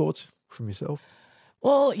 Initial thoughts from yourself?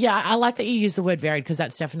 Well, yeah, I like that you use the word varied, because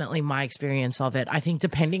that's definitely my experience of it. I think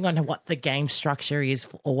depending on what the game structure is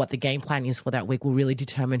or what the game plan is for that week will really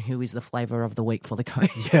determine who is the flavour of the week for the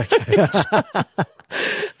coach. Yeah. Okay.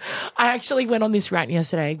 I actually went on this rant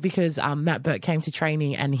yesterday because Matt Burke came to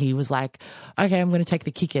training and he was like, okay, I'm going to take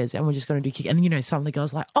the kickers and we're just going to do kick. And, some of the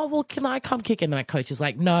girls are like, oh, well, can I come kick? And that coach is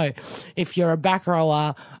like, no, if you're a back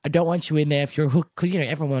rower, I don't want you in there. If you're a hook, because,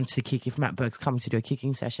 everyone wants to kick if Matt Burke's coming to do a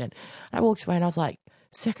kicking session. And I walked away and I was like,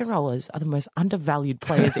 second rowers are the most undervalued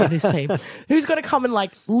players in this team. Who's going to come and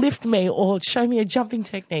lift me or show me a jumping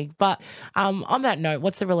technique? But on that note,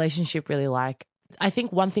 what's the relationship really like? I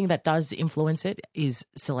think one thing that does influence it is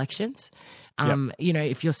selections.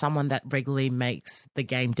 If you're someone that regularly makes the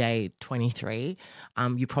game day 23,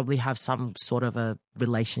 you probably have some sort of a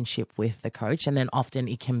relationship with the coach. And then often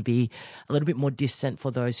it can be a little bit more distant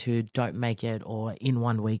for those who don't make it, or in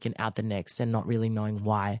one week and out the next, and not really knowing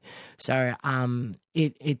why. So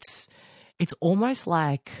it's almost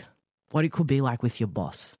like what it could be like with your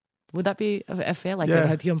boss. Would that be a fair?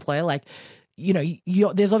 With your employer,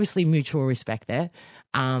 there's obviously mutual respect there.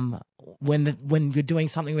 When you're doing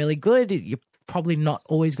something really good, you're probably not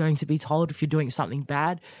always going to be told. If you're doing something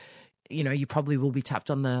bad, you probably will be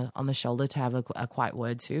tapped on the shoulder to have a quiet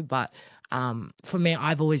word too. But for me,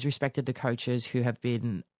 I've always respected the coaches who have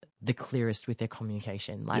been the clearest with their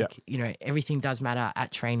communication. Everything does matter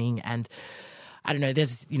at training, and I don't know,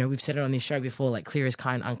 there's, we've said it on this show before, clear is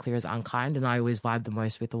kind, unclear is unkind. And I always vibe the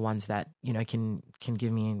most with the ones that, can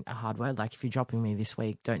give me a hard word. Like, if you're dropping me this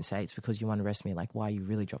week, don't say it's because you want to rest me. Why are you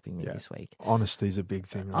really dropping me this week? Honesty is a big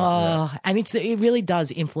thing. Right? And it really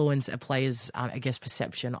does influence a player's,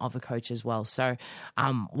 perception of a coach as well. So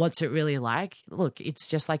what's it really like? Look, it's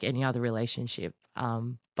just like any other relationship.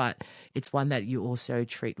 But it's one that you also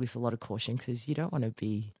treat with a lot of caution, because you don't want to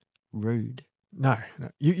be rude. No.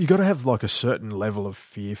 You got to have a certain level of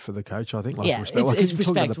fear for the coach, I think. Respect. It's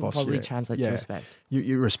respect will probably translate to respect.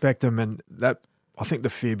 You respect them, and that, I think the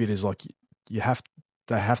fear bit is they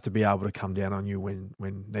have to be able to come down on you when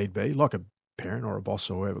need be, like a parent or a boss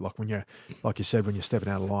or whatever. When you're, like you said, when you're stepping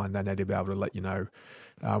out of line, they need to be able to let you know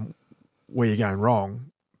where you're going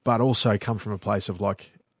wrong, but also come from a place of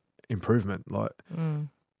improvement.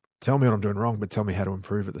 Tell me what I'm doing wrong, but tell me how to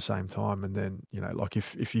improve at the same time. And then,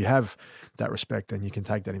 if you have that respect, then you can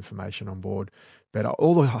take that information on board. But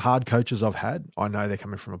all the hard coaches I've had, I know they're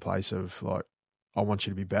coming from a place of I want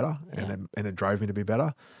you to be better, and it drove me to be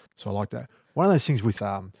better. So I like that. One of those things with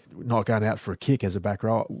not going out for a kick as a back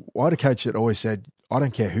rower, I had a coach that always said, I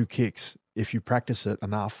don't care who kicks. If you practice it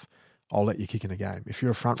enough, I'll let you kick in a game. If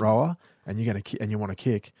you're a front rower and you want to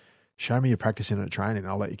kick, show me you're practicing at training, and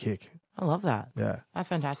I'll let you kick. I love that. Yeah. That's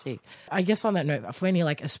fantastic. I guess on that note, for any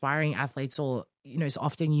aspiring athletes, or, it's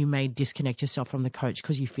often you may disconnect yourself from the coach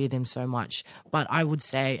because you fear them so much. But I would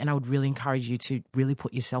say, and I would really encourage you to really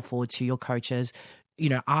put yourself forward to your coaches.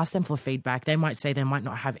 Ask them for feedback. They might say they might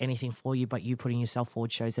not have anything for you, but you putting yourself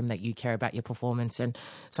forward shows them that you care about your performance. And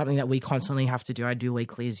something that we constantly have to do, I do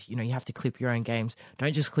weekly, is, you have to clip your own games.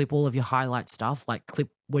 Don't just clip all of your highlight stuff, clip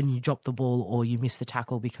when you drop the ball or you miss the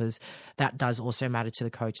tackle, because that does also matter to the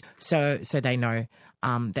coach. So they know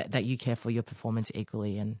that you care for your performance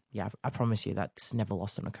equally. And yeah, I promise you that's never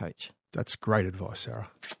lost on a coach. That's great advice, Sarah.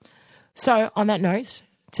 So on that note,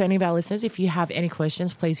 to any of our listeners, if you have any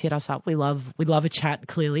questions, please hit us up. We'd love a chat,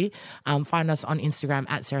 clearly. Find us on Instagram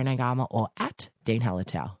at Sarah Nagama or at Dean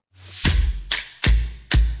Hallitown.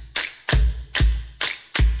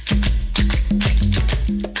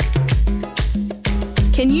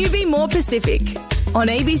 More Pacific on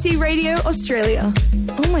ABC Radio Australia.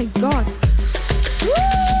 Oh my God.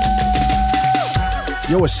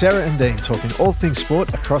 You're with Sarah and Dean talking all things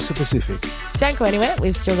sport across the Pacific. Don't go anywhere.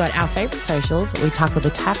 We've still got our favourite socials. We tackle the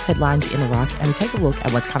tough headlines in the ruck and we take a look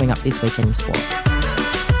at what's coming up this weekend in sport.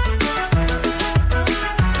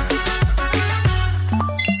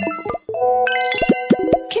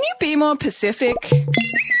 Can you be more Pacific?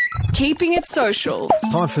 Keeping it social.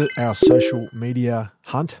 It's time for our social media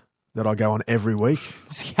hunt that I go on every week.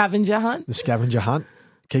 Scavenger hunt? The scavenger hunt,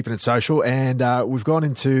 keeping it social. And we've gone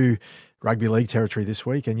into rugby league territory this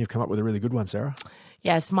week and you've come up with a really good one, Sarah.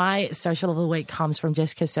 Yes, my social of the week comes from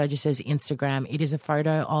Jessica Surgis's Instagram. It is a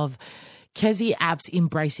photo of Kezie Apps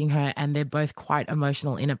embracing her and they're both quite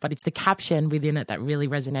emotional in it, but it's the caption within it that really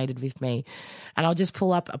resonated with me. And I'll just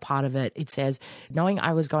pull up a part of it. It says, knowing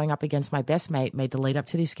I was going up against my best mate made the lead up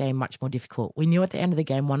to this game much more difficult. We knew at the end of the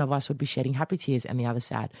game one of us would be shedding happy tears and the other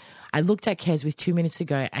sad. I looked at Kez with 2 minutes to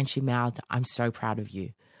go and she mouthed, I'm so proud of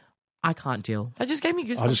you. I can't deal. That just gave me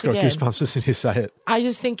goosebumps. I just got goosebumps listening to you say it. I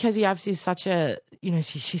just think Kezie Apps is such a,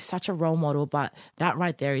 she's such a role model, but that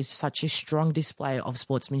right there is such a strong display of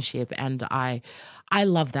sportsmanship. And I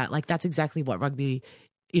love that. Like, that's exactly what rugby,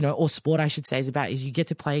 or sport, I should say, is about, is you get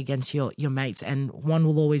to play against your mates and one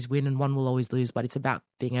will always win and one will always lose, but it's about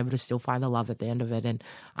being able to still find the love at the end of it. And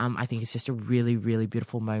I think it's just a really, really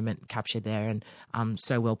beautiful moment captured there and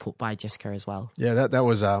so well put by Jessica as well. Yeah, that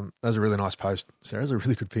was a really nice post, Sarah. It was a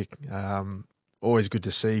really good pick. Always good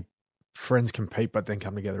to see friends compete but then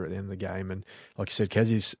come together at the end of the game. And like you said,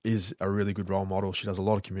 Kezie is a really good role model. She does a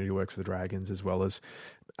lot of community work for the Dragons as well as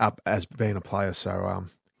as being a player. So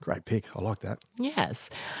great pick. I like that. Yes.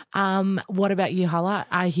 What about you, Hala?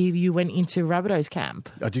 I hear you went into Rabbitohs camp.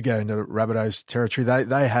 I did go into Rabbitohs territory.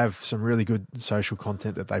 They have some really good social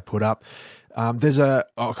content that they put up. I'm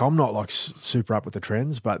not like super up with the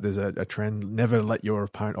trends, but there's a trend, never let your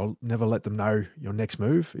opponent or never let them know your next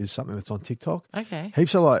move is something that's on TikTok. Okay.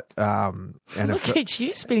 Heaps of like look at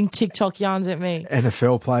you spitting TikTok yarns at me.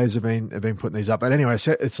 NFL players have been putting these up. But anyway,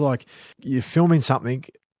 so it's like you're filming something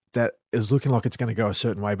that is looking like it's going to go a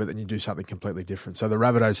certain way, but then you do something completely different. So the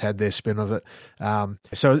Rabbitohs had their spin of it.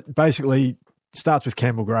 So basically starts with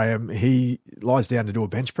Campbell Graham. He lies down to do a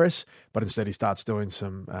bench press, but instead he starts doing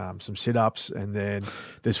some sit-ups, and then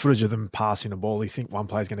there's footage of them passing a ball. You think one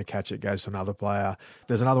player's going to catch it, goes to another player.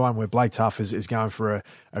 There's another one where Blake Tuff is going for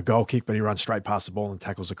a goal kick, but he runs straight past the ball and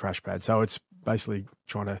tackles a crash pad. So it's basically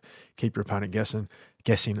trying to keep your opponent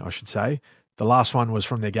guessing, I should say. The last one was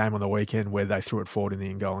from their game on the weekend where they threw it forward in the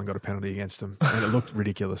end goal and got a penalty against them, and it looked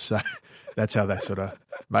ridiculous. So that's how they sort of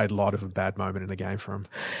made light of a bad moment in the game for them.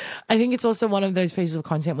 I think it's also one of those pieces of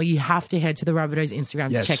content where you have to head to the Rabbitohs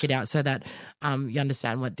Instagram to check it out so that you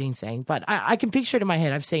understand what Dean's saying. But I can picture it in my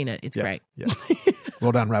head. I've seen it. It's great. Yeah.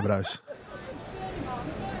 Well done, Rabbitohs.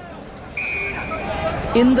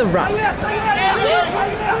 In the Ruck.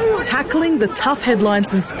 Tackling the tough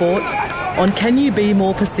headlines in sport on Can You Be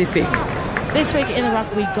More Pacific? This week in the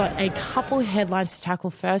Ruck, we got a couple headlines to tackle.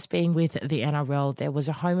 First being with the NRL. There was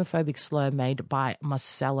a homophobic slur made by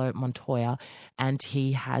Marcelo Montoya, and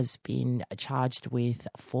he has been charged with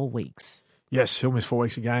 4 weeks. Yes, he'll miss 4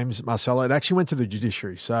 weeks of games, Marcelo. It actually went to the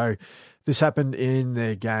judiciary. So this happened in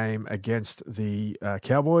their game against the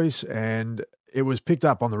Cowboys, and it was picked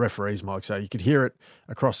up on the referee's mic, so you could hear it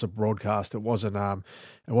across the broadcast. It wasn't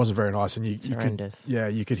very nice, and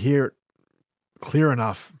you could hear it clear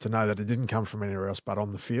enough to know that it didn't come from anywhere else but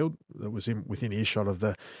on the field. It was within earshot of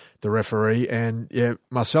the referee. And yeah,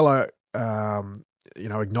 Marcelo,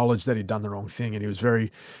 acknowledged that he'd done the wrong thing, and he was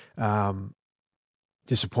very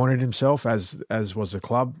disappointed in himself, as was the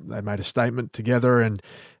club. They made a statement together, and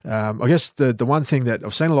I guess the one thing that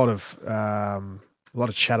I've seen a lot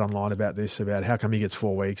of chat online about this, about how come he gets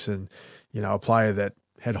 4 weeks, and a player that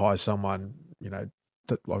head highs someone, that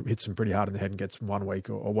hits him pretty hard in the head and gets 1 week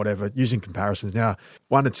or whatever, using comparisons. Now,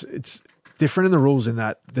 one, it's different in the rules in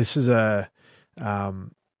that this is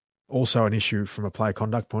also an issue from a player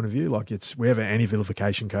conduct point of view. Like we have an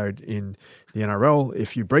anti-vilification code in the NRL.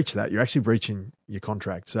 If you breach that, you're actually breaching your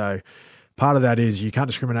contract. So part of that is you can't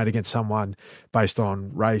discriminate against someone based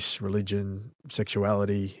on race, religion,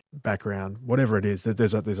 sexuality, background, whatever it is.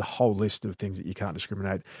 There's a whole list of things that you can't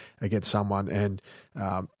discriminate against someone. And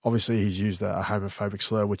obviously he's used a homophobic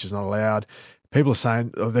slur, which is not allowed. People are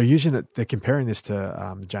saying they're comparing this to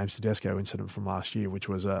the James Tedesco incident from last year, which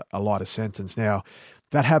was a lighter sentence. Now,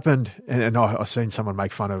 that happened, and I've seen someone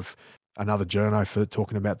make fun of another journo for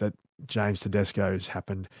talking about that James Tedesco's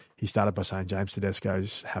happened. He started by saying James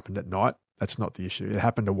Tedesco's happened at night. That's not the issue. It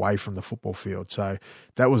happened away from the football field. So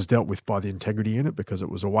that was dealt with by the integrity unit because it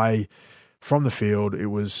was away from the field. It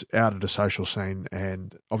was out at a social scene,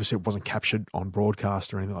 and obviously it wasn't captured on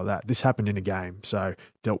broadcast or anything like that. This happened in a game, so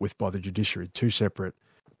dealt with by the judiciary, 2 separate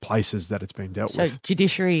places that it's been dealt with. So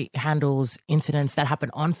judiciary handles incidents that happen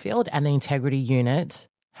on field, and the integrity unit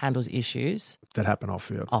handles issues that happen off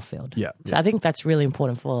field. Off field. Yeah. So I think that's really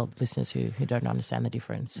important for listeners who don't understand the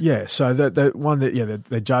difference. Yeah. So the one that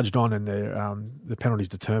they're judged on, and the penalties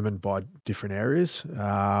determined by different areas.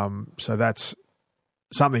 So that's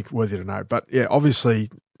something worthy to note. But yeah, obviously,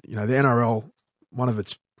 the NRL, one of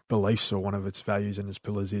its beliefs or one of its values and its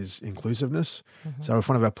pillars is inclusiveness. Mm-hmm. So if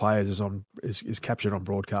one of our players is captured on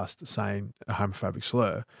broadcast saying a homophobic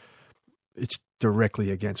slur, it's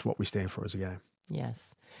directly against what we stand for as a game.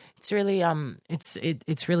 Yes, it's really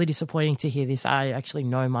it's really disappointing to hear this. I actually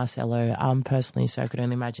know Marcelo personally, so I could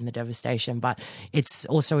only imagine the devastation. But it's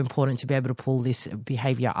also important to be able to pull this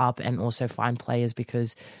behaviour up and also find players,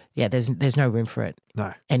 because there's no room for it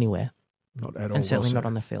anywhere, not at all, and certainly not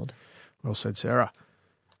on the field. Well said, Sarah.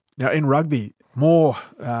 Now, in rugby, more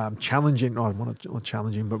challenging, not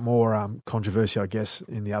challenging, but more controversy, I guess,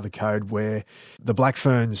 in the other code, where the Black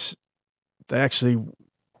Ferns, they actually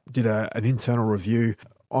did an internal review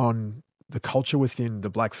on the culture within the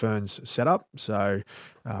Black Ferns setup, so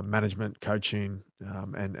management, coaching,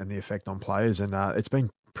 and the effect on players, and it's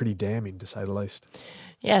been pretty damning, to say the least.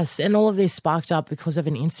 Yes, and all of this sparked up because of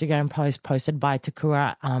an Instagram post posted by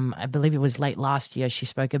Takura. I believe it was late last year. She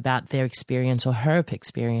spoke about their experience, or her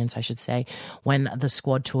experience, I should say, when the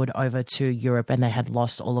squad toured over to Europe and they had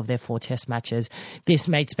lost all of their 4 test matches. This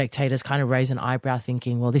made spectators kind of raise an eyebrow,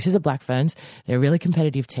 thinking, well, this is the Black Ferns. They're a really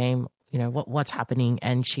competitive team. What's happening?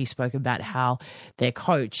 And she spoke about how their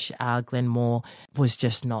coach, Glenn Moore, was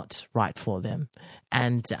just not right for them.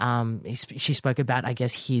 And she spoke about, I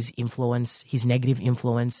guess, his negative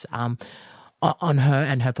influence on her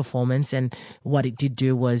and her performance. And what it did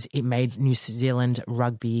do was it made New Zealand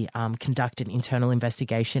Rugby conduct an internal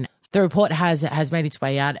investigation. The report has made its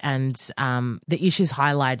way out, and the issues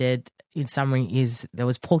highlighted, in summary, is there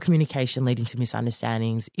was poor communication leading to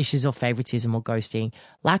misunderstandings, issues of favoritism or ghosting,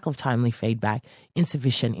 lack of timely feedback,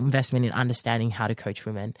 insufficient investment in understanding how to coach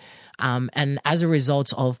women. And as a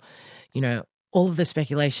result of, all of the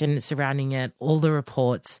speculation surrounding it, all the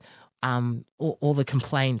reports, all the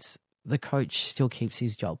complaints, the coach still keeps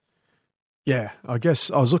his job. Yeah, I guess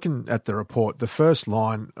I was looking at the report. The first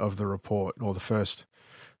line of the report, or the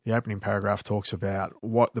opening paragraph, talks about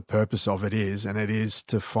what the purpose of it is, and it is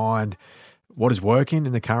to find what is working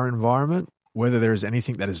in the current environment, whether there is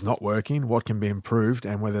anything that is not working, what can be improved,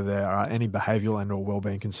 and whether there are any behavioural and or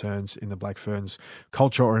wellbeing concerns in the Black Ferns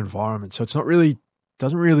culture or environment. So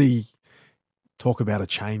doesn't really talk about a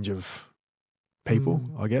change of people,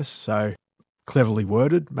 I guess. So cleverly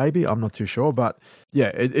worded, maybe, I'm not too sure. But yeah,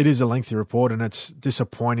 it is a lengthy report, and it's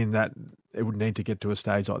disappointing that it would need to get to a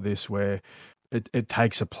stage like this where it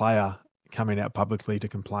takes a player coming out publicly to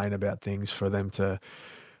complain about things for them to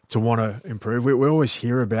want to improve. We always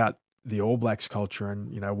hear about the All Blacks culture and,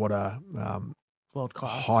 what a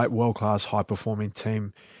world-class, high-performing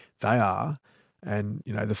team they are. And,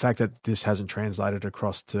 the fact that this hasn't translated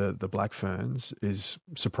across to the Black Ferns is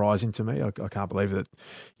surprising to me. I can't believe that,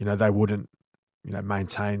 they wouldn't,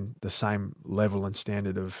 maintain the same level and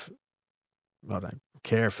standard of,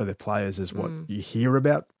 care for their players as what you hear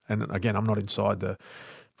about. And again, I'm not inside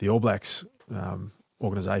the All Blacks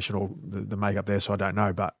organisation or the makeup there, so I don't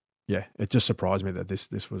know. But yeah, it just surprised me that this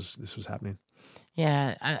was happening.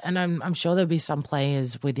 Yeah, and I'm sure there'll be some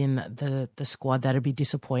players within the squad that'll be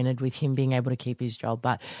disappointed with him being able to keep his job.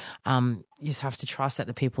 But you just have to trust that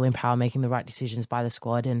the people in power are making the right decisions by the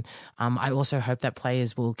squad. And I also hope that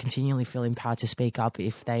players will continually feel empowered to speak up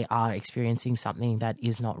if they are experiencing something that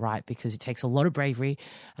is not right, because it takes a lot of bravery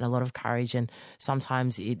and a lot of courage. And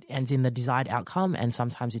sometimes it ends in the desired outcome and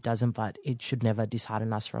sometimes it doesn't, but it should never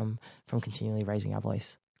dishearten us from continually raising our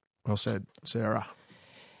voice. Well said, Sarah.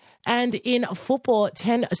 And in football,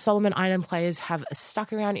 10 Solomon Island players have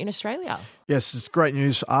stuck around in Australia. Yes, it's great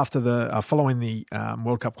news. After following the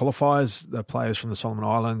World Cup qualifiers, the players from the Solomon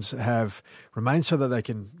Islands have remained so that they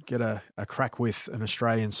can get a crack with an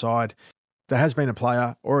Australian side. There has been a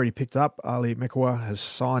player already picked up. Ali Mekwa has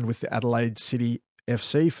signed with the Adelaide City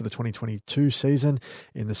FC for the 2022 season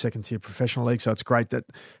in the second-tier professional league. So it's great that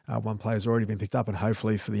one player's already been picked up, and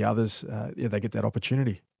hopefully for the others, they get that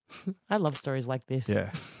opportunity. I love stories like this.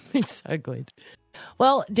 Yeah. It's so good.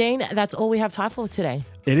 Well, Dean, that's all we have time for today.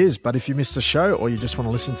 It is, but if you missed the show or you just want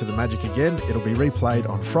to listen to the magic again, it'll be replayed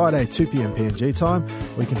on Friday, 2 p.m. PNG time.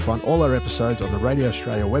 We can find all our episodes on the Radio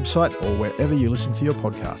Australia website or wherever you listen to your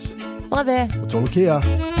podcasts. Bye there. Utolu kia.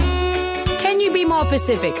 Can You Be More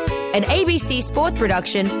Pacific? An ABC Sport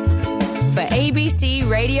production for ABC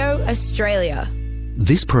Radio Australia.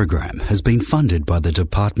 This program has been funded by the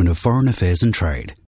Department of Foreign Affairs and Trade.